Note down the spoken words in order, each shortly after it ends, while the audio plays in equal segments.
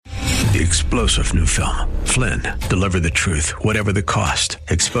the explosive new film, Flynn, Deliver the Truth, Whatever the Cost,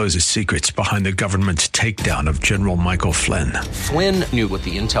 exposes secrets behind the government's takedown of General Michael Flynn. Flynn knew what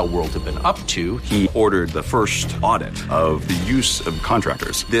the intel world had been up to. He ordered the first audit of the use of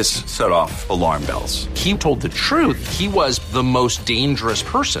contractors. This set off alarm bells. He told the truth. He was the most dangerous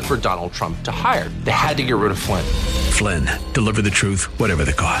person for Donald Trump to hire. They had to get rid of Flynn. Flynn, Deliver the Truth, Whatever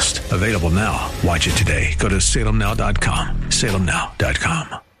the Cost. Available now. Watch it today. Go to salemnow.com.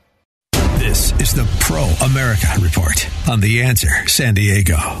 salemnow.com. This is the Pro America Report on The Answer San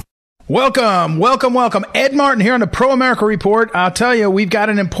Diego. Welcome. Ed Martin here on the Pro America Report. I'll tell you, we've got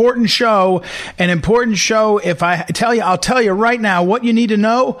an important show. If I tell you, I'll tell you right now what you need to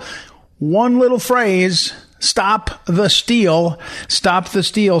know. One little phrase. Stop the steal. Stop the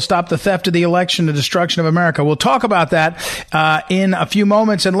steal. Stop the theft of the election, the destruction of America. We'll talk about that in a few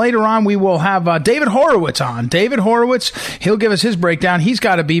moments. And later on, we will have David Horowitz on. David Horowitz, he'll give us his breakdown. He's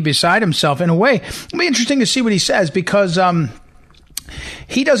got to be beside himself in a way. It'll be interesting to see what he says because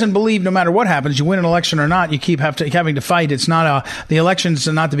he doesn't believe no matter what happens, you win an election or not, you keep having to fight. It's not the election's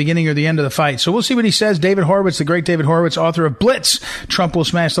not the beginning or the end of the fight. So we'll see what he says. David Horowitz, the great David Horowitz, author of Blitz, Trump Will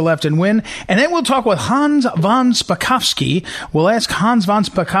Smash the Left and Win. And then we'll talk with Hans von Spakovsky. We'll ask Hans von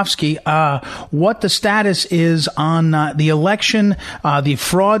Spakovsky what the status is on the election, the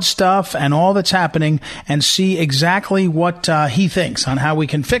fraud stuff, and all that's happening, and see exactly what he thinks on how we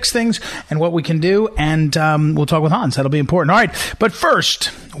can fix things and what we can do. And we'll talk with Hans. That'll be important. All right. But first,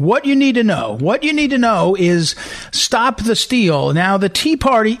 what you need to know. What you need to know is stop the steal. Now, the Tea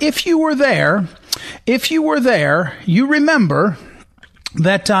Party, if you were there, you remember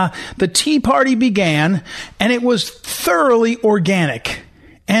that the Tea Party began, and it was thoroughly organic.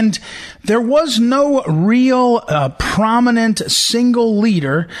 And there was no real prominent single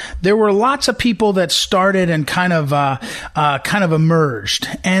leader. There were lots of people that started and kind of emerged.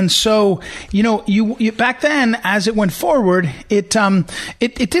 And so, you back then, as it went forward, it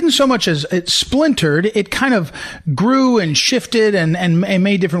didn't so much as it splintered. It kind of grew and shifted and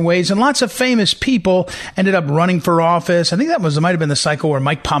made different ways. And lots of famous people ended up running for office. I think that might have been the cycle where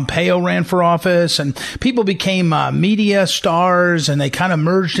Mike Pompeo ran for office, and people became media stars, and they kind of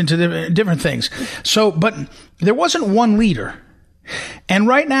merged into different things. So, but there wasn't one leader. And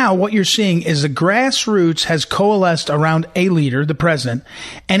right now, what you're seeing is the grassroots has coalesced around a leader, the president,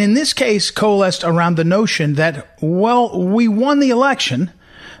 and in this case, coalesced around the notion that, well, we won the election.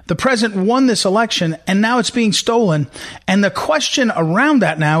 The president won this election, and now it's being stolen. And the question around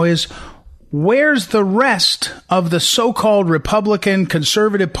that now is, where's the rest of the so-called Republican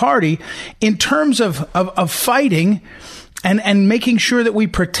conservative party in terms of fighting and making sure that we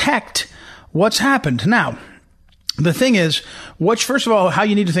protect what's happened? Now, the thing is, first of all, how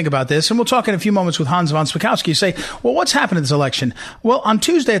you need to think about this, and we'll talk in a few moments with Hans von Spakovsky. You say, well, what's happened in this election? Well, on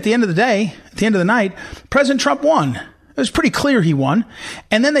Tuesday, at the end of the day, at the end of the night, President Trump won. It was pretty clear he won.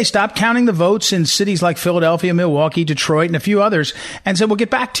 And then they stopped counting the votes in cities like Philadelphia, Milwaukee, Detroit, and a few others, and said, we'll get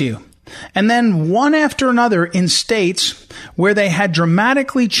back to you. And then one after another in states where they had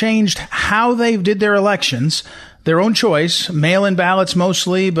dramatically changed how they did their elections, their own choice, mail-in ballots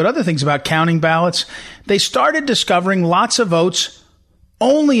mostly, but other things about counting ballots, they started discovering lots of votes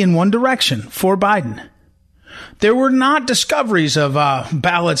only in one direction for Biden. There were not discoveries of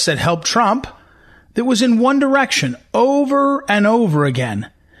ballots that helped Trump. That was in one direction over and over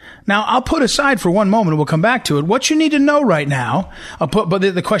again. Now, I'll put aside for one moment, and we'll come back to it, what you need to know right now, but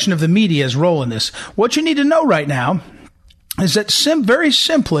the question of the media's role in this. What you need to know right now is that very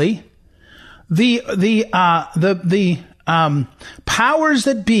simply, the powers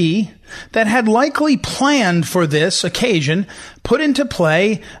that be that had likely planned for this occasion put into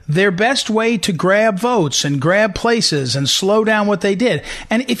play their best way to grab votes and grab places and slow down what they did.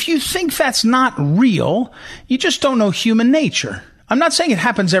 And if you think that's not real, you just don't know human nature. I'm not saying it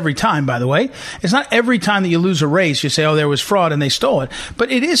happens every time, by the way. It's not every time that you lose a race, you say, oh, there was fraud and they stole it.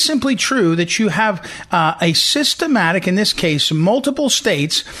 But it is simply true that you have a systematic, in this case, multiple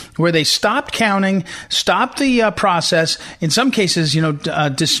states where they stopped counting, stopped the process, in some cases,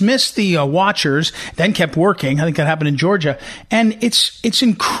 dismissed the watchers, then kept working. I think that happened in Georgia. And it's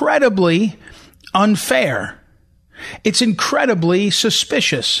incredibly unfair. It's incredibly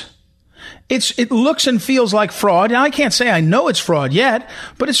suspicious. It looks and feels like fraud. Now, I can't say I know it's fraud yet,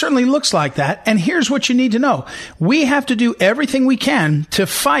 but it certainly looks like that. And here's what you need to know. We have to do everything we can to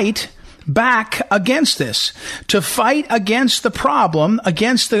fight back against this, to fight against the problem,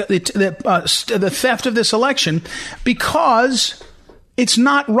 against the theft of this election, because it's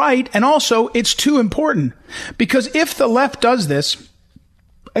not right. And also, it's too important. Because if the left does this,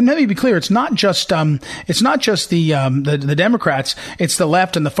 And let me be clear, it's not just the Democrats, it's the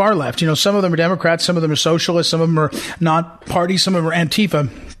left and the far left. You know, some of them are Democrats, some of them are socialists, some of them are not parties, some of them are Antifa.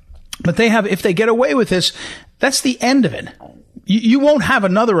 But they have, if they get away with this, that's the end of it. You won't have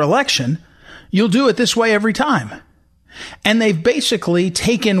another election. You'll do it this way every time. And they've basically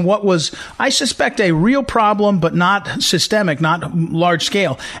taken what was, I suspect, a real problem, but not systemic, not large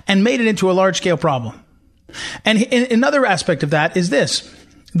scale, and made it into a large scale problem. And another aspect of that is this.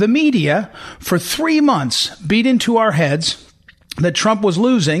 The media, for 3 months, beat into our heads that Trump was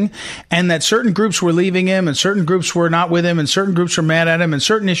losing and that certain groups were leaving him and certain groups were not with him and certain groups were mad at him and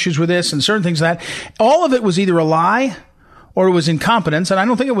certain issues with this and certain things like that. All of it was either a lie or it was incompetence, and I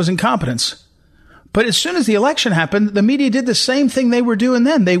don't think it was incompetence. But as soon as the election happened, the media did the same thing they were doing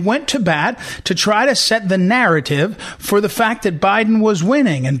then. They went to bat to try to set the narrative for the fact that Biden was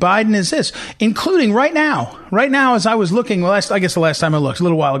winning and Biden is this, including right now, as I was looking, I guess the last time I looked, a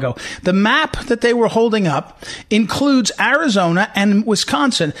little while ago, the map that they were holding up includes Arizona and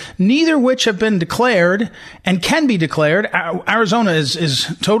Wisconsin, neither which have been declared and can be declared. Arizona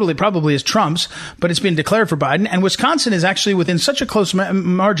is totally probably is Trump's, but it's been declared for Biden. And Wisconsin is actually within such a close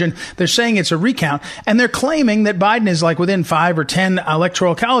margin, they're saying it's a recount. And they're claiming that Biden is like within 5 or 10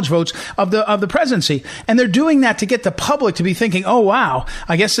 electoral college votes of the presidency. And they're doing that to get the public to be thinking, oh, wow,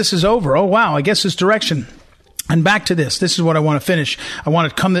 I guess this is over. Oh, wow, I guess this direction. And back to this. This is what I want to finish. I want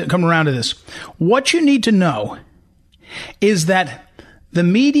to come around to this. What you need to know is that the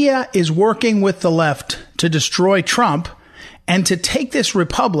media is working with the left to destroy Trump and to take this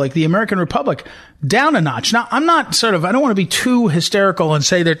republic, the American republic, down a notch. Now, I'm not I don't want to be too hysterical and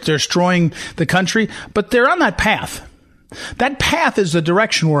say that they're destroying the country, but they're on that path. That path is the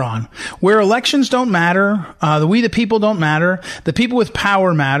direction we're on, where elections don't matter, we the people don't matter, the people with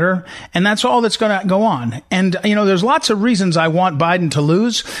power matter, and that's all that's going to go on. And, you know, there's lots of reasons I want Biden to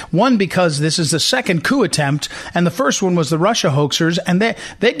lose. One, because this is the second coup attempt, and the first one was the Russia hoaxers, and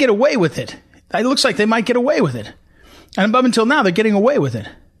they'd get away with it. It looks like they might get away with it. And up until now, they're getting away with it.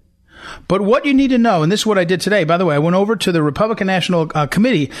 But what you need to know, and this is what I did today, by the way, I went over to the Republican National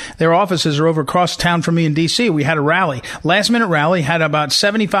Committee. Their offices are over across town from me in D.C. We had a rally, last-minute rally, had about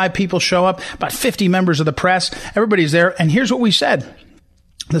 75 people show up, about 50 members of the press. Everybody's there. And here's what we said.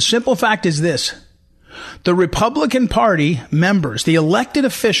 The simple fact is this. The Republican Party members, the elected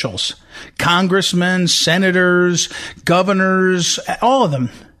officials, congressmen, senators, governors, all of them,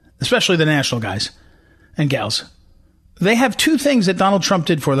 especially the national guys and gals, they have two things that Donald Trump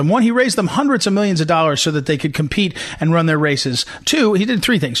did for them. One, he raised them hundreds of millions of dollars so that they could compete and run their races. Two, he did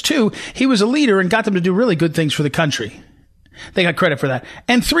three things. Two, he was a leader and got them to do really good things for the country. They got credit for that.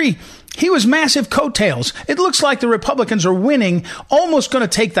 And three, he was massive coattails. It looks like the Republicans are winning, almost going to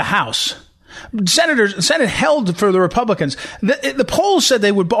take the House. Senate held for the Republicans. The polls said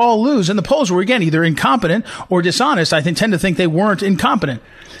they would all lose, and the polls were, again, either incompetent or dishonest. I tend to think they weren't incompetent.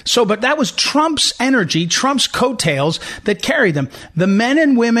 But that was Trump's energy, Trump's coattails that carried them. The men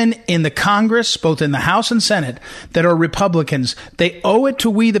and women in the Congress, both in the House and Senate, that are Republicans, they owe it to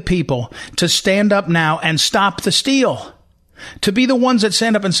we the people to stand up now and stop the steal. To be the ones that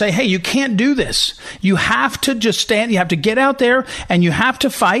stand up and say, hey, you can't do this. You have to just stand. You have to get out there and you have to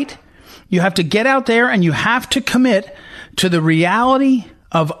fight. You have to get out there and you have to commit to the reality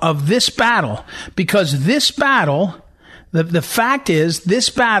of this battle, because this battle, the fact is, this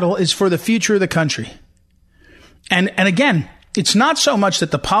battle is for the future of the country. And again, it's not so much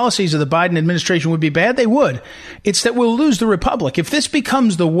that the policies of the Biden administration would be bad. They would. It's that we'll lose the republic. If this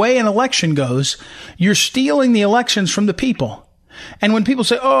becomes the way an election goes, you're stealing the elections from the people. And when people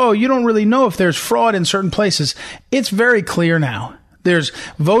say, oh, you don't really know if there's fraud in certain places, it's very clear now. There's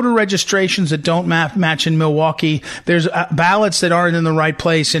voter registrations that don't match in Milwaukee. There's ballots that aren't in the right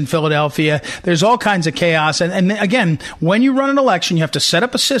place in Philadelphia. There's all kinds of chaos. And again, when you run an election, you have to set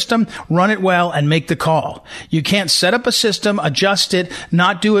up a system, run it well, and make the call. You can't set up a system, adjust it,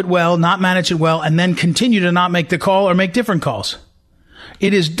 not do it well, not manage it well, and then continue to not make the call or make different calls.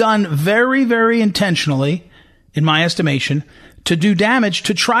 It is done very, very intentionally, in my estimation, to do damage,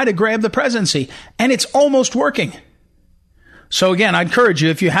 to try to grab the presidency. And it's almost working. So again, I encourage you,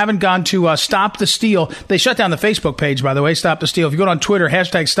 if you haven't gone to Stop the Steal, they shut down the Facebook page, by the way, Stop the Steal. If you go on Twitter,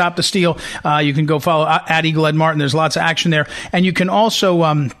 hashtag Stop the Steal, you can go follow at Eagle Ed Martin. There's lots of action there. And you can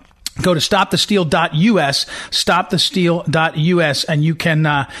also go to stopthesteal.us, and you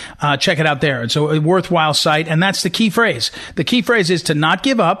can check it out there. It's a worthwhile site, and that's the key phrase. The key phrase is to not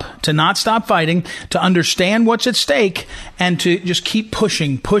give up, to not stop fighting, to understand what's at stake, and to just keep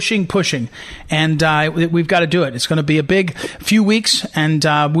pushing. And we've got to do it. It's going to be a big few weeks, and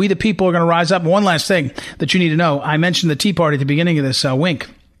we the people are going to rise up. One last thing that you need to know. I mentioned the Tea Party at the beginning of this, wink.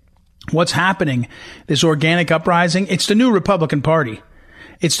 what's happening, this organic uprising, it's the new Republican Party.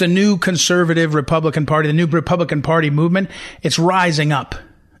 It's the new conservative Republican Party, the new Republican Party movement. It's rising up.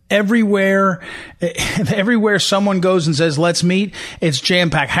 Everywhere someone goes and says, let's meet, it's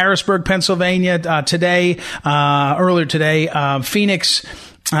jam-packed. Harrisburg, Pennsylvania, earlier today, Phoenix,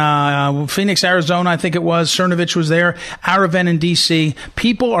 Arizona, I think it was. Cernovich was there. Aravan in D.C.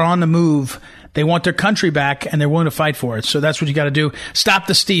 People are on the move. They want their country back, and they're willing to fight for it. So that's what you got to do. Stop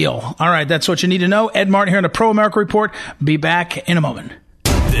the steal. All right, that's what you need to know. Ed Martin here on the Pro America Report. Be back in a moment.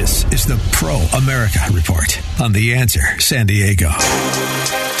 This is the Pro America Report on The Answer San Diego.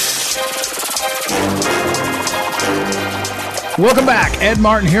 Welcome back. Ed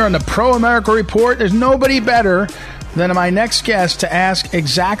Martin here on the Pro America Report. There's nobody better than my next guest to ask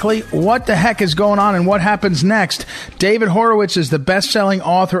exactly what the heck is going on and what happens next. David Horowitz is the best-selling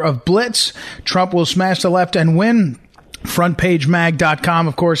author of Blitz, Trump Will Smash the Left and Win. FrontPageMag.com,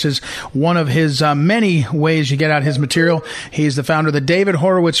 of course, is one of his many ways you get out his material. He's the founder of the David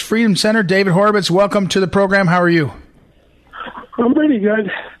Horowitz Freedom Center. David Horowitz, welcome to the program. How are you? I'm pretty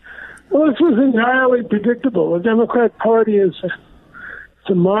good. Well, this was entirely predictable. The Democrat Party is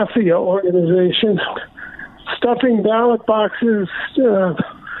a mafia organization, stuffing ballot boxes,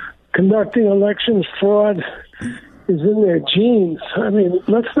 conducting elections fraud is in their genes. I mean,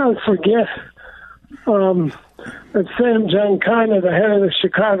 let's not forget that Sam Giancana, the head of the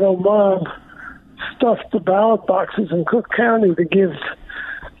Chicago mob, stuffed the ballot boxes in Cook County to give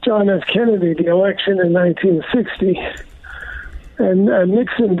John F. Kennedy the election in 1960. And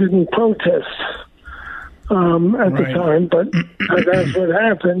Nixon didn't protest at the time, but that's what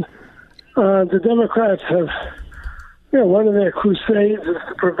happened. The Democrats have, one of their crusades is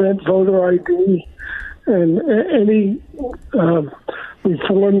to prevent voter ID and any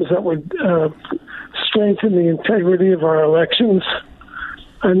reforms that would strengthen the integrity of our elections.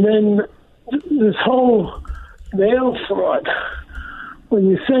 And then this whole mail fraud, when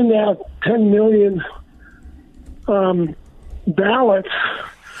you send out 10 million ballots,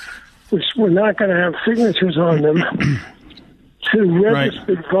 which we're not going to have signatures on them, to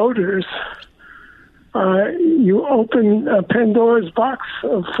registered voters, you open Pandora's box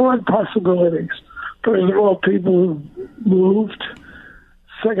of fraud possibilities. First of all, people who've moved.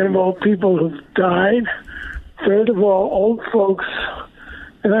 Second of all, people who've died. Third of all, old folks.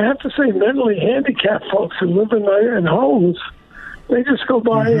 And I have to say, mentally handicapped folks who live in homes, they just go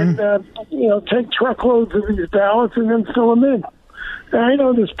by and, take truckloads of these ballots and then fill them in. And I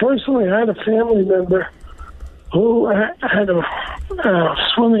know this personally. I had a family member who had a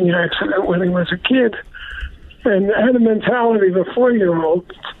swimming accident when he was a kid and had a mentality of a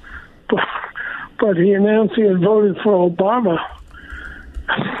 4-year-old, but he announced he had voted for Obama.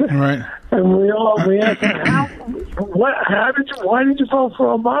 Right. And we asked him, why did you vote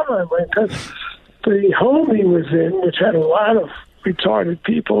for Obama? Because the home he was in, which had a lot of retarded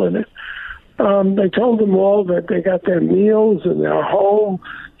people in it, they told them all that they got their meals and their home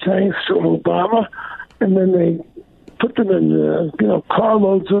thanks to Obama, and then they put them in,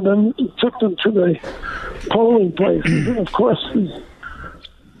 carloads of them, took them to the polling places. And of course, this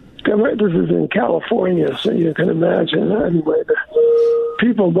is in California, so you can imagine. Anyway, the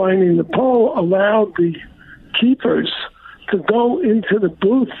people minding the poll allowed the keepers to go into the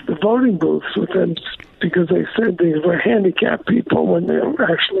booth, the voting booths with them, because they said these were handicapped people when they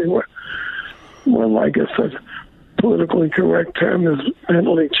actually were, I guess a politically correct term is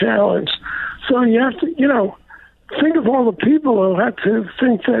mentally challenged. So you have to, think of all the people who have to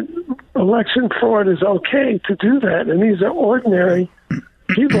think that election fraud is okay to do that, and these are ordinary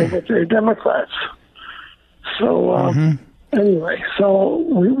people, but they're Democrats. So anyway, so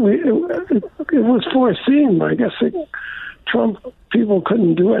it was foreseen. I guess Trump people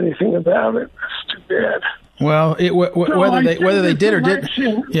couldn't do anything about it. That's too bad. Well, whether they did or didn't,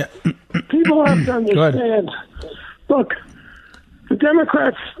 yeah. People have to understand. Look, the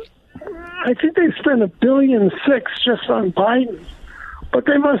Democrats, I think they spent $1.6 billion just on Biden, but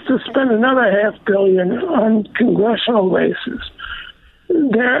they must have spent another $500 million on congressional races.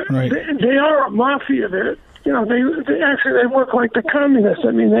 They are a mafia. They work like the communists.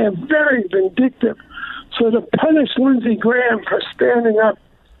 I mean, they are very vindictive. So to punish Lindsey Graham for standing up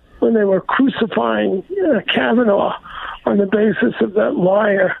when they were crucifying Kavanaugh on the basis of that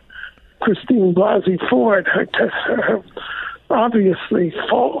liar, Christine Blasey Ford, her obviously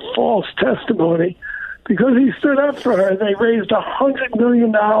false testimony, because he stood up for her, they raised $100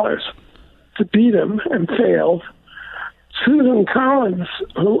 million to beat him and failed. Susan Collins,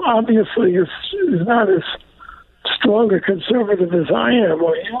 who obviously is not as strong a conservative as I am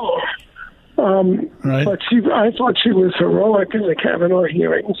or you are, but I thought she was heroic in the Kavanaugh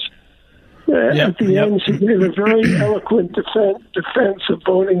hearings. At the end, she gave a very eloquent defense of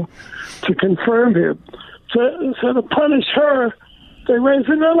voting to confirm him. So to punish her, they raised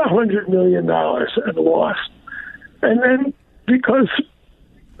another $100 million and lost. And then because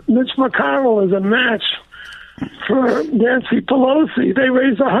Mitch McConnell is a match for Nancy Pelosi, they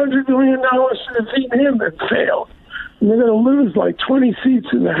raised $100 million to defeat him and failed. And they're going to lose like 20 seats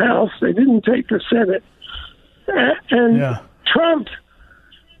in the House. They didn't take the Senate. And Trump,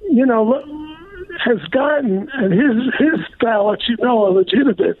 has gotten, and his ballots, are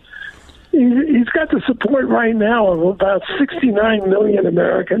legitimate. He's got the support right now of about 69 million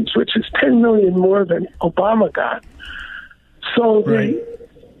Americans, which is 10 million more than Obama got. So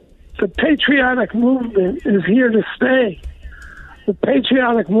the patriotic movement is here to stay. The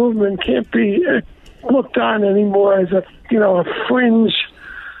patriotic movement can't be looked on anymore as a fringe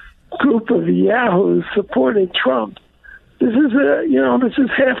group of yahoos supporting Trump. This is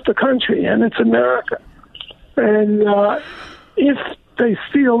half the country, and it's America. And if they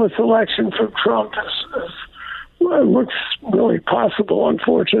steal this election from Trump, as looks really possible,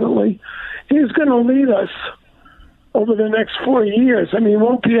 unfortunately, he's going to lead us over the next 4 years. I mean, he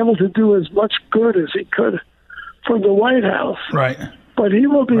won't be able to do as much good as he could from the White House. Right. But he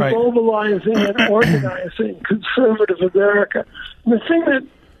will be mobilizing and organizing conservative America. And the thing that,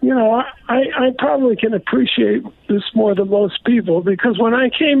 I probably can appreciate this more than most people, because when I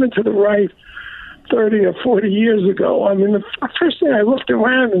came into the right 30 or 40 years ago, I mean, the first thing I looked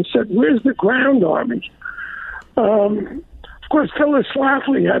around and said, where's the ground army? Of course, Phyllis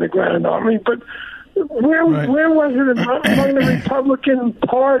Schlafly had a ground army, but where was it among the Republican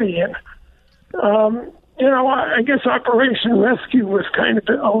Party? And, I guess Operation Rescue was kind of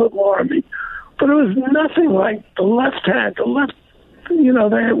a little army, but it was nothing like the left had. The left,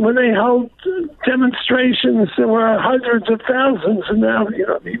 when they held demonstrations, there were hundreds of thousands, and now,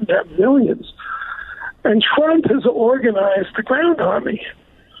 they even have millions. And Trump has organized the ground army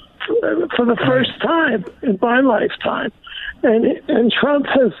for the first time in my lifetime. And Trump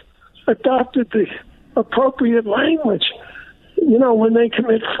has adopted the appropriate language. When they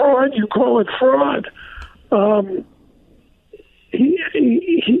commit fraud, you call it fraud. He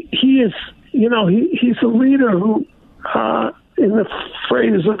is, he's a leader who, in the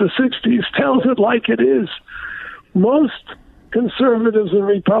phrase of the 60s, tells it like it is. Most conservatives and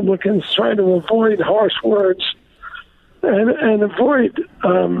Republicans try to avoid harsh words and avoid,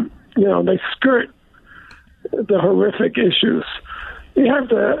 they skirt the horrific issues. You have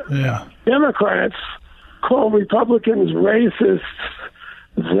the Democrats call Republicans racists,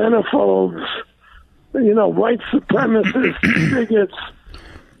 xenophobes, white supremacists, bigots,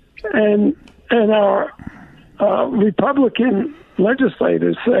 and our Republican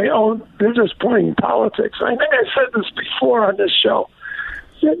legislators say, they're just playing politics. I think I said this before on this show.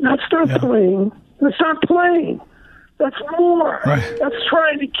 That's not playing. That's not playing. That's war. Right. That's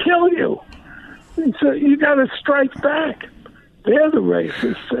trying to kill you. And so you got to strike back. They're the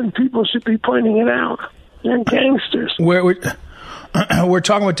racists, and people should be pointing it out. And gangsters. We're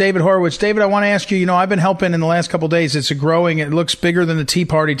talking with David Horowitz. David, I want to ask you, I've been helping in the last couple of days. It's growing. It looks bigger than the Tea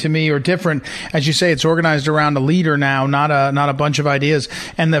Party to me, or different. As you say, it's organized around a leader now, not a bunch of ideas.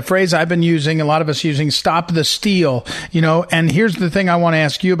 And the phrase I've been using, a lot of us using, stop the steal, and here's the thing I want to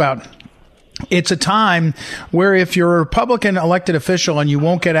ask you about. It's a time where if you're a Republican elected official and you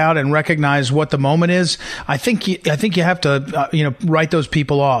won't get out and recognize what the moment is, I think you have to, write those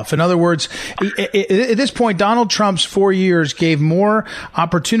people off. In other words, at this point, Donald Trump's 4 years gave more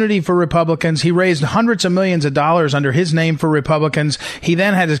opportunity for Republicans. He raised hundreds of millions of dollars under his name for Republicans. He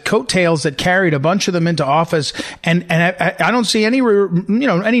then had his coattails that carried a bunch of them into office. And I don't see any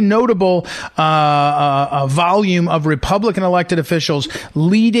notable, volume of Republican elected officials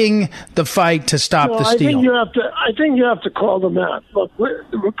leading the fight to stop the steal. I think you have to call them out. Look,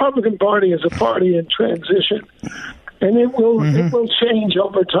 the Republican Party is a party in transition, and it will change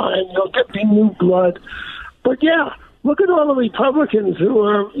over time. There'll be new blood. But look at all the Republicans who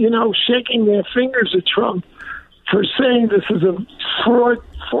are, shaking their fingers at Trump for saying this is a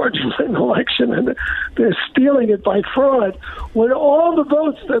fraudulent election and they're stealing it by fraud, when all the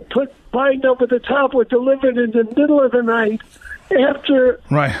votes that put Biden over the top were delivered in the middle of the night after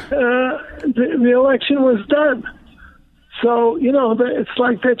the election was done. So, it's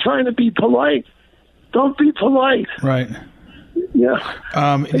like they're trying to be polite. Don't be polite. Right. Yeah.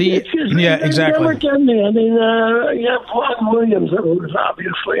 Exactly. Never get me. I mean, you have Juan Williams, who was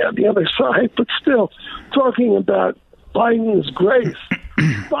obviously on the other side, but still talking about Biden's grace.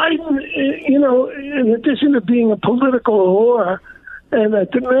 Biden, in addition to being a political whore and a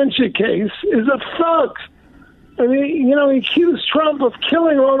dementia case, is a thug. I mean, he accused Trump of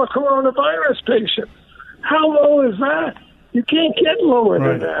killing all the coronavirus patients. How low is that? You can't get lower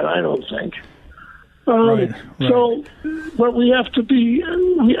than that, I don't think. Right. So, but we have to be,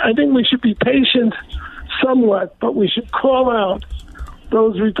 I think we should be patient somewhat, but we should call out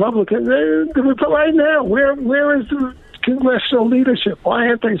those Republicans. Right now, where is the congressional leadership? Why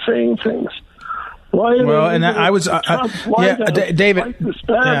aren't they saying things? David.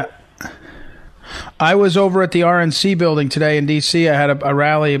 Yeah. I was over at the RNC building today in D.C. I had a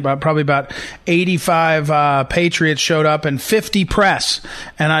rally, probably about 85 patriots showed up and 50 press.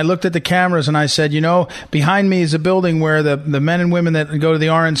 And I looked at the cameras and I said, behind me is a building where the men and women that go to the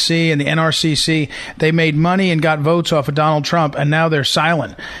RNC and the NRCC, they made money and got votes off of Donald Trump, and now they're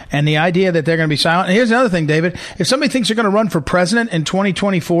silent. And the idea that they're going to be silent. And here's another thing, David. If somebody thinks they're going to run for president in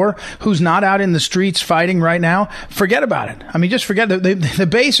 2024 who's not out in the streets fighting right now, forget about it. I mean, just forget the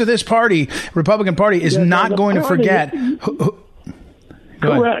base of this party, Republican Party, is not going to forget.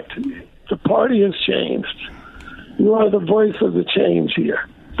 Correct. The party has changed. You are the voice of the change here.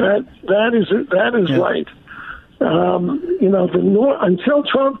 That is right. Until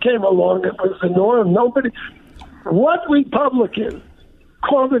Trump came along, it was the norm. What Republican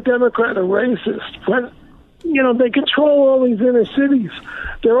called a Democrat a racist when they control all these inner cities?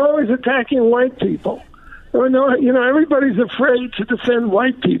 They're always attacking white people. Everybody's afraid to defend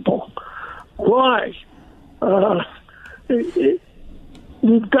white people. Why? We've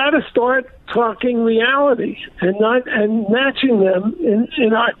got to start talking reality and matching them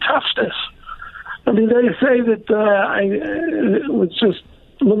in our toughness. I mean, they say that I was just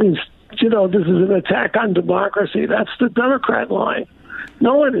looking. This is an attack on democracy. That's the Democrat line.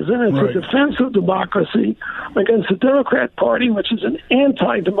 No, it isn't. It's a defense of democracy against the Democrat Party, which is an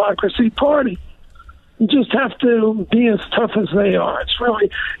anti-democracy party. You just have to be as tough as they are.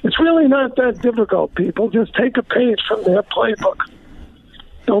 It's really not that difficult, people. Just take a page from their playbook.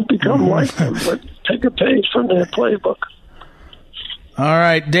 Don't become like them, but take a page from their playbook. All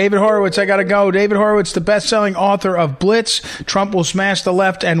right, David Horowitz, I got to go. David Horowitz, the best-selling author of Blitz, Trump Will Smash the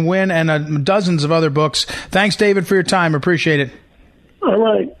Left and Win, and dozens of other books. Thanks, David, for your time. Appreciate it. All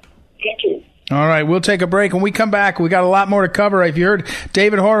right. Thank you. All right, we'll take a break. When we come back, we got a lot more to cover. If you heard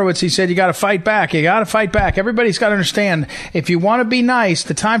David Horowitz, he said you got to fight back. You got to fight back. Everybody's got to understand, if you want to be nice,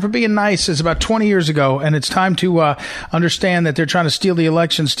 the time for being nice is about 20 years ago, and it's time to understand that they're trying to steal the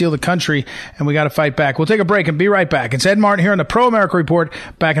election, steal the country, and we got to fight back. We'll take a break and be right back. It's Ed Martin here on the Pro America Report.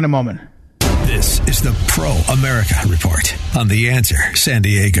 Back in a moment. This is the Pro America Report on The Answer San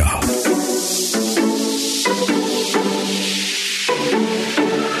Diego.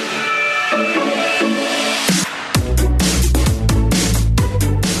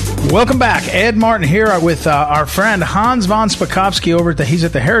 Welcome back. Ed Martin here with our friend Hans von Spakovsky he's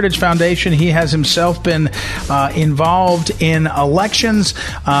at the Heritage Foundation. He has himself been involved in elections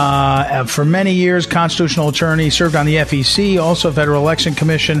for many years, constitutional attorney, served on the FEC, also Federal Election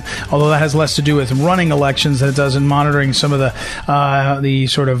Commission, although that has less to do with running elections than it does in monitoring some of the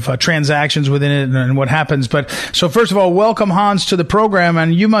sort of transactions within it and what happens. But so first of all, welcome, Hans, to the program,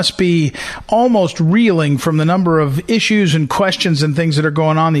 and you must be almost reeling from the number of issues and questions and things that are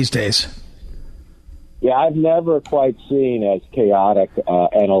going on these days. Yeah, I've never quite seen as chaotic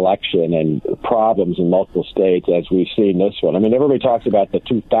an election and problems in multiple states as we've seen this one. I mean, everybody talks about the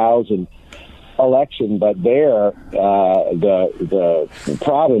 2000 election, but there the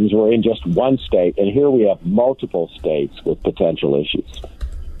problems were in just one state, and here we have multiple states with potential issues.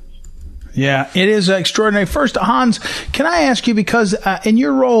 Yeah, it is extraordinary. First, Hans, can I ask you, because in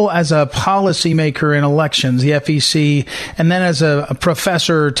your role as a policymaker in elections, the FEC, and then as a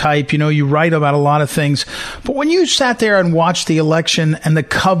professor type, you write about a lot of things. But when you sat there and watched the election and the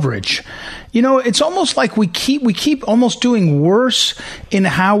coverage, it's almost like we keep almost doing worse in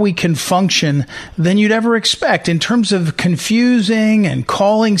how we can function than you'd ever expect in terms of confusing and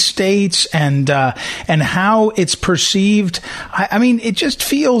calling states and how it's perceived. I mean, it just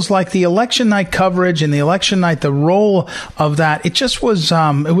feels like the election night coverage and the election night, the role of that, it just was,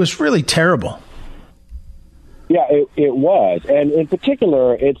 it was really terrible. Yeah, it was. And in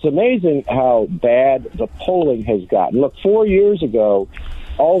particular, it's amazing how bad the polling has gotten. Look, 4 years ago,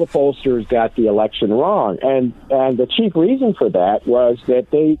 all the pollsters got the election wrong. And the chief reason for that was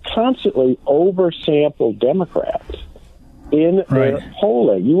that they constantly oversampled Democrats in their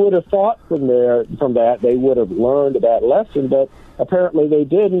polling. You would have thought from that they would have learned that lesson, but apparently they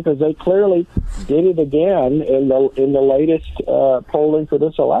didn't, because they clearly did it again in the latest polling for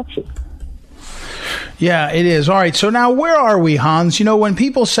this election. Yeah, it is. All right. So now where are we, Hans? You know, when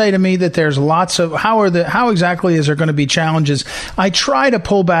people say to me that there's lots of, how exactly is there going to be challenges? I try to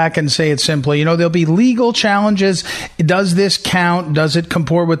pull back and say it simply. You know, there'll be legal challenges. Does this count? Does it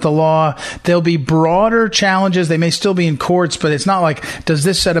comport with the law? There'll be broader challenges. They may still be in courts, but it's not like, does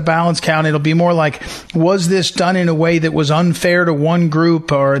this set of balance count? It'll be more like, was this done in a way that was unfair to one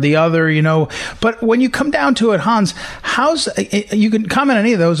group or the other, you know? But when you come down to it, Hans, you can comment on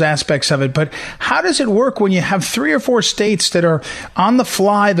any of those aspects of it, but how does it work when you have 3 or 4 states that are on the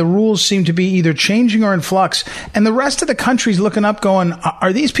fly? The rules seem to be either changing or in flux, and the rest of the country's looking up going,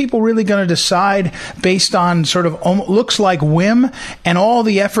 are these people really going to decide based on sort of looks like whim, and all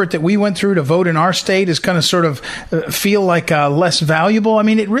the effort that we went through to vote in our state is going to sort of feel like less valuable? I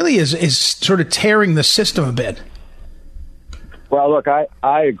mean, it really is sort of tearing the system a bit. Well, look, I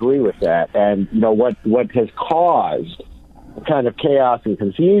agree with that. And, you know, what has caused kind of chaos and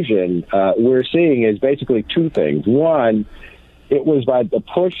confusion we're seeing is basically 2 things. One, it was by the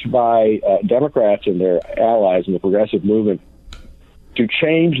push by Democrats and their allies in the progressive movement to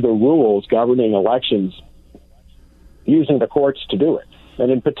change the rules governing elections using the courts to do it.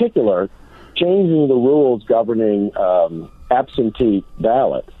 And in particular, changing the rules governing absentee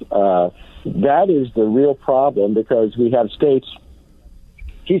ballots. That is the real problem, because we have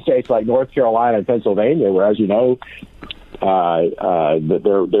key states like North Carolina and Pennsylvania, where, as you know,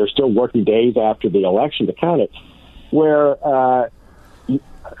 they're still working days after the election to count it, where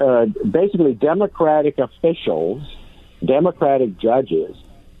basically Democratic officials, Democratic judges,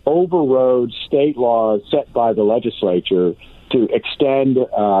 overrode state laws set by the legislature to extend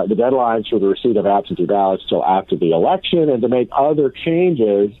the deadlines for the receipt of absentee ballots till after the election, and to make other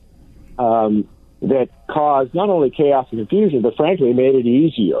changes that caused not only chaos and confusion, but frankly made it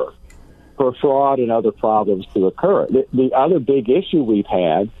easier for fraud and other problems to occur. The other big issue we've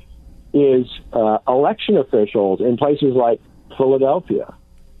had is election officials in places like Philadelphia,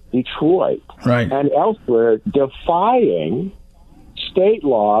 Detroit, right, and elsewhere defying state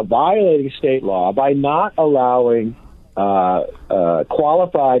law, violating state law by not allowing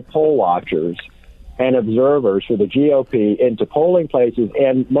qualified poll watchers and observers for the GOP into polling places,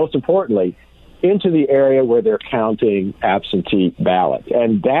 and most importantly, into the area where they're counting absentee ballots.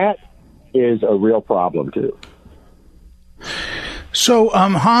 And that is a real problem, too. So,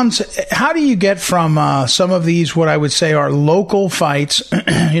 Hans, how do you get from some of these, what I would say are local fights?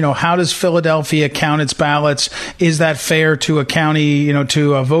 You know, how does Philadelphia count its ballots? Is that fair to a county, you know,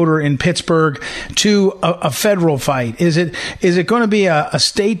 to a voter in Pittsburgh, to a federal fight? Is it going to be a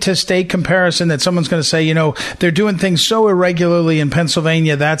state-to-state comparison that someone's going to say, you know, they're doing things so irregularly in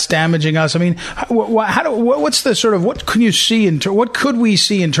Pennsylvania, that's damaging us? I mean, what's the sort of, what can you see, what could we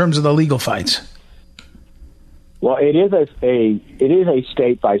see in terms of the legal fights? Well, it is a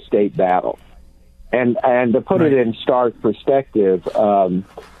state by state battle, and to put it in stark perspective,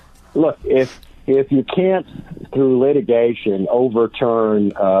 look, if you can't through litigation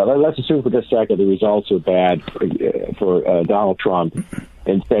overturn, let's assume for just a second the results are bad for Donald Trump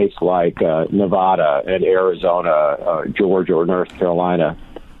in states like Nevada and Arizona, Georgia, or North Carolina,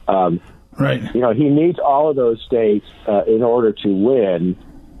 right? You know, he needs all of those states in order to win.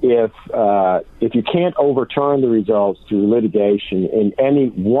 If you can't overturn the results through litigation in any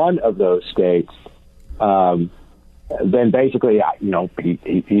one of those states, then basically, you know,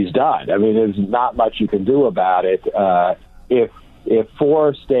 he's done. I mean, there's not much you can do about it. If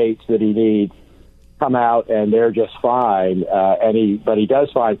 4 states that he needs come out and they're just fine, but he does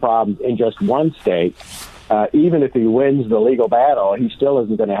find problems in just one state, even if he wins the legal battle, he still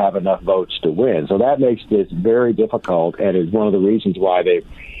isn't going to have enough votes to win. So that makes this very difficult, and is one of the reasons why they've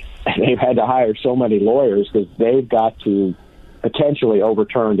had to hire so many lawyers, because they've got to potentially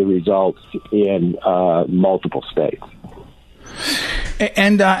overturn the results in multiple states.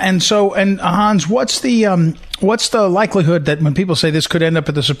 And Hans, what's the likelihood that when people say this could end up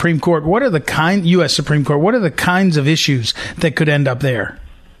at the Supreme Court, what are the U.S. Supreme Court, what are the kinds of issues that could end up there?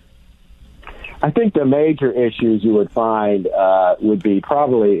 I think the major issues you would find would be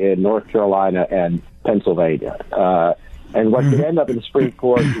probably in North Carolina and Pennsylvania. And what could end up in the Supreme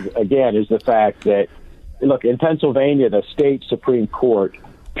Court, again, is the fact that, look, in Pennsylvania, the state Supreme Court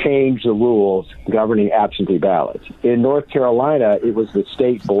changed the rules governing absentee ballots. In North Carolina, it was the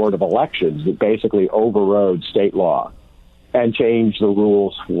State Board of Elections that basically overrode state law and changed the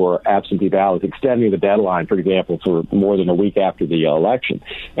rules for absentee ballots, extending the deadline, for example, for more than a week after the election.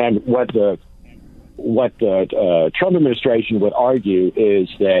 And what the Trump administration would argue is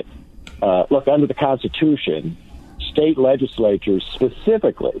that, look, under the Constitution, state legislatures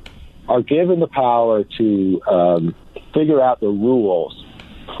specifically are given the power to figure out the rules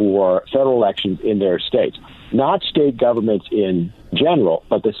for federal elections in their states. Not state governments in general,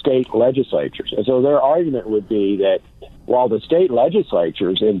 but the state legislatures. And so their argument would be that while the state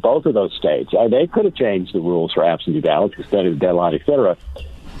legislatures in both of those states, they could have changed the rules for absentee ballots, extended the deadline, et cetera,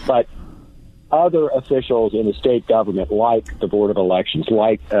 but other officials in the state government, like the Board of Elections,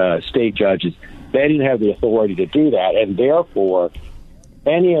 like state judges, they didn't have the authority to do that, and therefore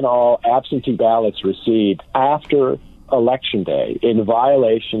any and all absentee ballots received after Election Day in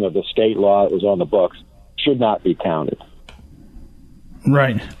violation of the state law that was on the books should not be counted.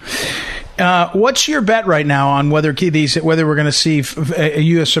 Right. What's your bet right now on whether we're going to see a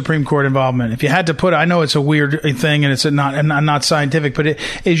U.S. Supreme Court involvement? If you had to put, I know it's a weird thing and it's not scientific, but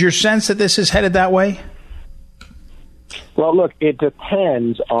is your sense that this is headed that way? Well, look, it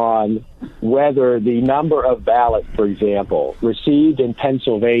depends on whether the number of ballots, for example, received in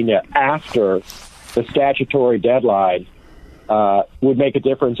Pennsylvania after the statutory deadline would make a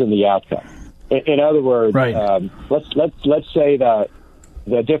difference in the outcome. In other words, right. Let's say that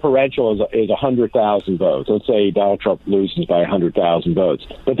the differential is 100,000 votes. Let's say Donald Trump loses by 100,000 votes,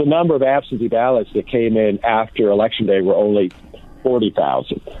 but the number of absentee ballots that came in after Election Day were only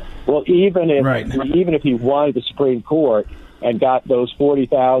 40,000. Well, even if he won the Supreme Court and got those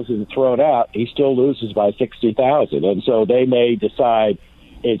 40,000 thrown out, he still loses by 60,000, and so they may decide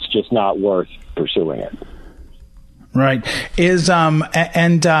it's just not worth pursuing it. Right. That's right.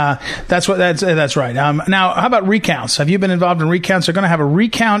 Now, how about recounts? Have you been involved in recounts? They're going to have a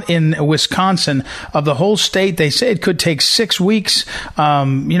recount in Wisconsin of the whole state. They say it could take 6 weeks.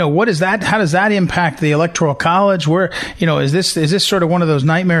 What is that? How does that impact the Electoral College? Is this sort of one of those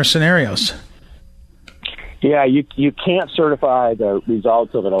nightmare scenarios? Yeah, you can't certify the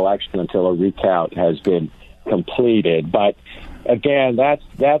results of an election until a recount has been completed, but again,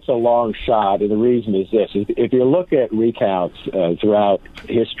 that's a long shot, and the reason is this. If you look at recounts throughout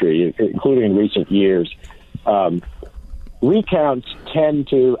history, including in recent years, recounts tend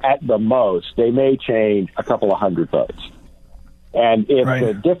to, at the most, they may change a couple of hundred votes. And if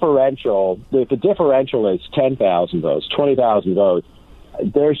the differential is 10,000 votes, 20,000 votes,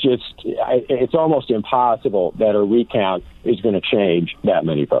 it's almost impossible that a recount is going to change that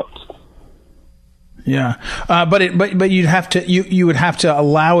many votes. Yeah, but you'd have to you would have to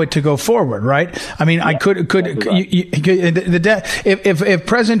allow it to go forward, right? I mean, yeah, if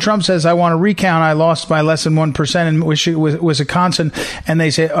President Trump says I want to recount, I lost by less than 1% in Wisconsin, and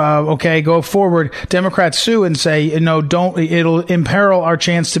they say okay, go forward. Democrats sue and say no, don't. It'll imperil our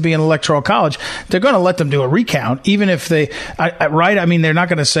chance to be in Electoral College. They're going to let them do a recount, even if they right. I mean, they're not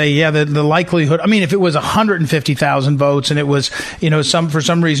going to say the likelihood. I mean, if it was 150,000 votes and it was for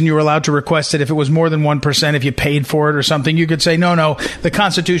some reason you were allowed to request it if it was more than 1%, if you paid for it or something, you could say, no, the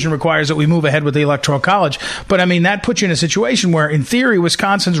Constitution requires that we move ahead with the Electoral College. But I mean, that puts you in a situation where, in theory,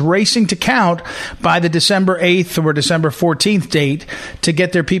 Wisconsin's racing to count by the December 8th or December 14th date to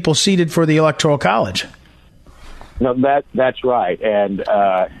get their people seated for the Electoral College. No, that's right. And in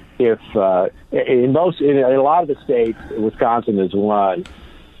a lot of the states, Wisconsin has won.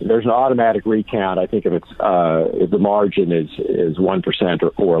 There's an automatic recount. I think if the margin is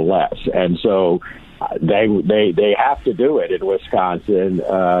 1% or less, and so they have to do it in Wisconsin,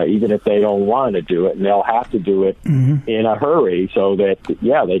 even if they don't want to do it, and they'll have to do it in a hurry so that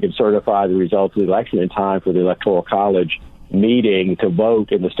they can certify the results of the election in time for the Electoral College meeting to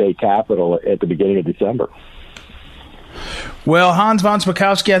vote in the state capitol at the beginning of December. Well, Hans von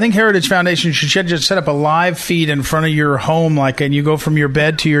Spakovsky, I think Heritage Foundation should just set up a live feed in front of your home, and you go from your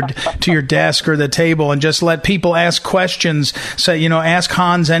bed to your desk or the table, and just let people ask questions. Say, ask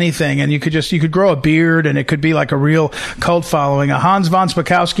Hans anything, and you could grow a beard, and it could be like a real cult following. Hans von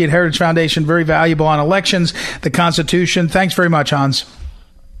Spakovsky at Heritage Foundation, very valuable on elections, the Constitution. Thanks very much, Hans.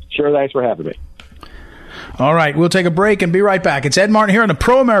 Sure, thanks for having me. All right, we'll take a break and be right back. It's Ed Martin here on the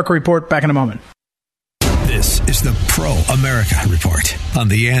Pro America Report. Back in a moment. This is the Pro America Report on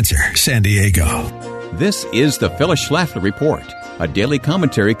The Answer San Diego. This is the Phyllis Schlafly Report, a daily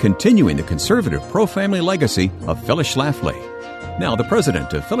commentary continuing the conservative pro-family legacy of Phyllis Schlafly. Now, the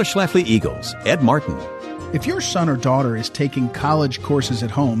president of Phyllis Schlafly Eagles, Ed Martin. If your son or daughter is taking college courses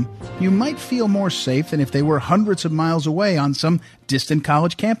at home, you might feel more safe than if they were hundreds of miles away on some distant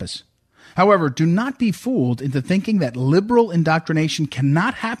college campus. However, do not be fooled into thinking that liberal indoctrination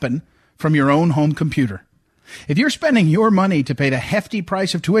cannot happen from your own home computer. If you're spending your money to pay the hefty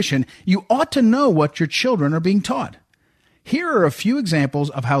price of tuition, you ought to know what your children are being taught. Here are a few examples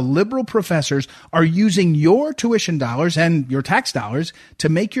of how liberal professors are using your tuition dollars and your tax dollars to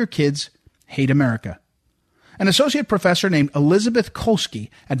make your kids hate America. An associate professor named Elizabeth Kolsky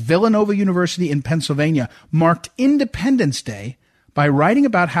at Villanova University in Pennsylvania marked Independence Day by writing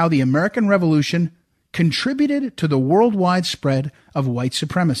about how the American Revolution contributed to the worldwide spread of white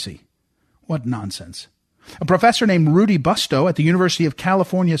supremacy. What nonsense. A professor named Rudy Busto at the University of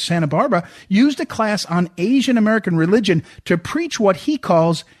California, Santa Barbara, used a class on Asian American religion to preach what he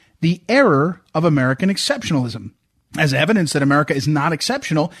calls the error of American exceptionalism. As evidence that America is not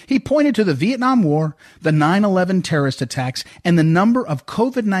exceptional, he pointed to the Vietnam War, the 9/11 terrorist attacks, and the number of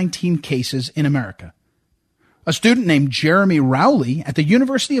COVID-19 cases in America. A student named Jeremy Rowley at the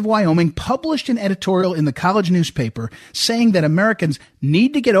University of Wyoming published an editorial in the college newspaper saying that Americans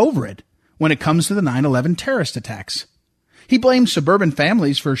need to get over it when it comes to the 9/11 terrorist attacks. He blamed suburban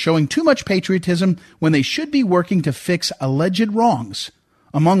families for showing too much patriotism when they should be working to fix alleged wrongs,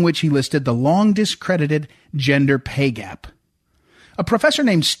 among which he listed the long discredited gender pay gap. A professor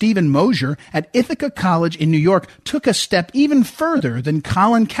named Stephen Mosier at Ithaca College in New York took a step even further than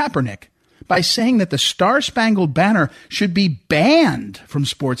Colin Kaepernick by saying that the Star-Spangled Banner should be banned from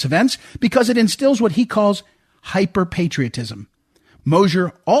sports events because it instills what he calls hyper-patriotism.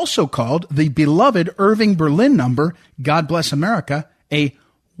 Mosier also called the beloved Irving Berlin number, God Bless America, a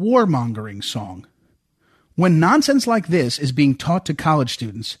warmongering song. When nonsense like this is being taught to college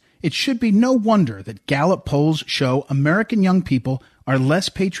students, it should be no wonder that Gallup polls show American young people are less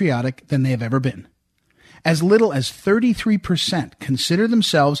patriotic than they have ever been. As little as 33% consider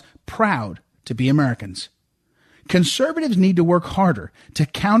themselves proud to be Americans. Conservatives need to work harder to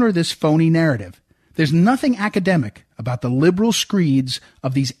counter this phony narrative. There's nothing academic about the liberal screeds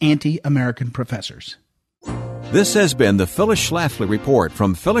of these anti-American professors. This has been the Phyllis Schlafly Report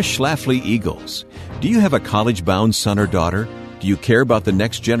from Phyllis Schlafly Eagles. Do you have a college-bound son or daughter? Do you care about the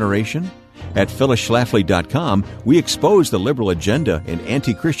next generation? At phyllisschlafly.com, we expose the liberal agenda and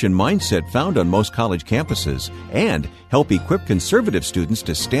anti-Christian mindset found on most college campuses and help equip conservative students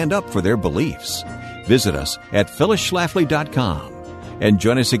to stand up for their beliefs. Visit us at phyllisschlafly.com and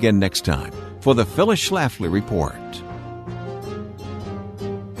join us again next time for the Phyllis Schlafly Report.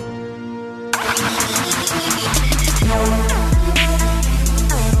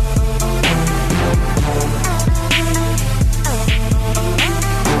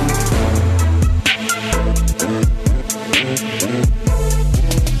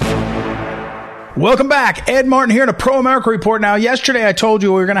 Welcome back. Ed Martin here in a Pro America Report. Now, yesterday I told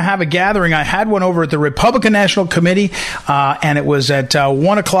you we were going to have a gathering. I had one over at the Republican National Committee, and it was at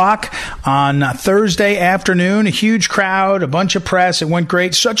 1 o'clock on Thursday afternoon. A huge crowd, a bunch of press. It went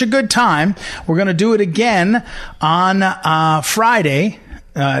great. Such a good time. We're going to do it again on Friday,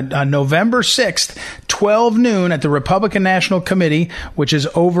 November 6th, 12 noon at the Republican National Committee, which is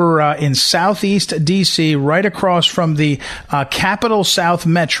over in Southeast D.C., right across from the Capital South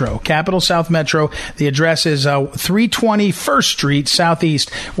Metro. Capital South Metro. The address is 320 First Street, Southeast,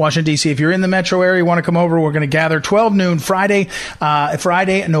 Washington, D.C. If you're in the metro area, you want to come over, we're going to gather 12 noon Friday,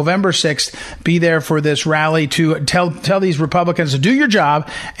 November 6th. Be there for this rally to tell these Republicans to do your job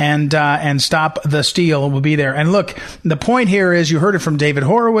and stop the steal. We'll be there. And look, the point here is you heard it from David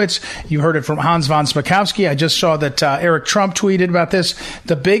Horowitz. You heard it from Hans von Spakovsky. I just saw that Eric Trump tweeted about this.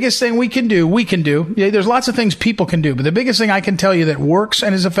 The biggest thing we can do. Yeah, there's lots of things people can do, but the biggest thing I can tell you that works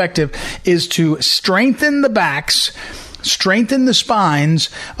and is effective is to strengthen the backs, strengthen the spines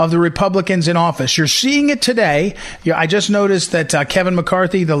of the Republicans in office. You're seeing it today. I just noticed that Kevin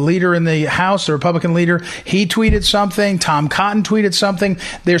McCarthy, the leader in the House, the Republican leader, he tweeted something. Tom Cotton tweeted something.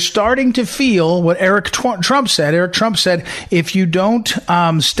 They're starting to feel what Eric Trump said. Eric Trump said, if you don't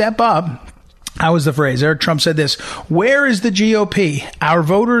step up, how was the phrase? Eric Trump said this: where is the GOP? Our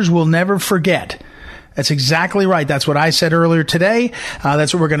voters will never forget. That's exactly right. That's what I said earlier today.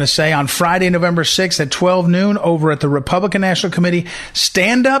 That's what we're going to say on Friday, November 6th at 12 noon over at the Republican National Committee.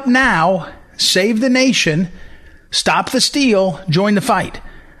 Stand up now. Save the nation. Stop the steal. Join the fight.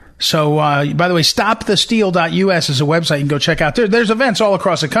 So, by the way, stopthesteal.us is a website you can go check out. There's events all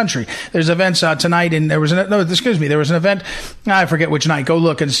across the country. There's events tonight, and there was an event. I forget which night. Go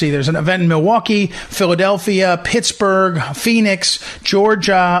look and see. There's an event in Milwaukee, Philadelphia, Pittsburgh, Phoenix,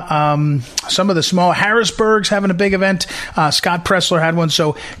 Georgia. Some of the small Harrisburg's having a big event. Scott Pressler had one.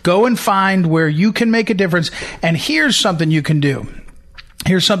 So go and find where you can make a difference. And here's something you can do.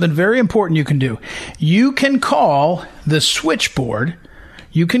 Here's something very important you can do. You can call the switchboard.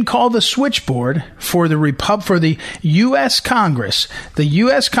 You can call the switchboard for the U.S. Congress. The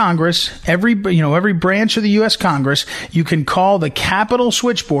U.S. Congress, every branch of the U.S. Congress, you can call the Capitol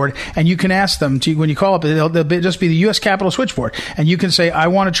switchboard, and you can ask them when you call up, they'll just be the U.S. Capitol switchboard, and you can say, I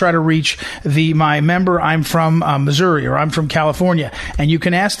want to try to reach my member. I'm from Missouri, or I'm from California, and you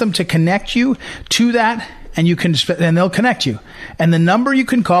can ask them to connect you to that and and they'll connect you. And the number you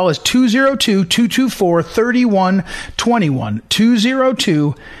can call is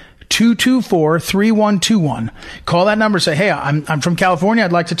 202-224-3121. 202-224-3121. Call that number. Say, hey, I'm from California.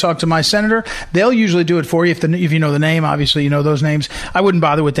 I'd like to talk to my senator. They'll usually do it for you. If you know the name, obviously you know those names. I wouldn't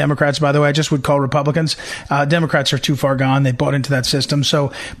bother with Democrats, by the way. I just would call Republicans. Democrats are too far gone. They bought into that system.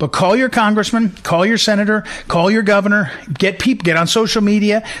 But call your congressman, call your senator, call your governor, get on social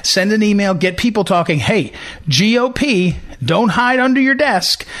media, send an email, get people talking. Hey, GOP, don't hide under your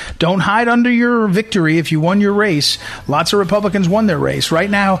desk. Don't hide under your victory if you won your race. Lots of Republicans won their race. Right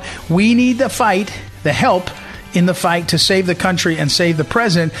now, we need the help in the fight to save the country and save the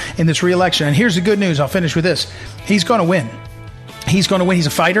president in this re-election. And here's the good news. I'll finish with this. He's going to win. He's going to win. He's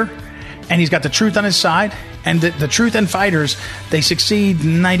a fighter, and he's got the truth on his side. And the truth and fighters, they succeed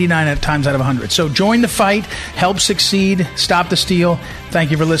 99 times out of 100. So join the fight, help succeed, stop the steal.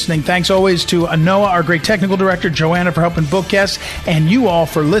 Thank you for listening. Thanks always to Anoa, our great technical director, Joanna for helping book guests, and you all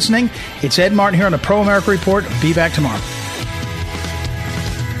for listening. It's Ed Martin here on the Pro America Report. Be back tomorrow.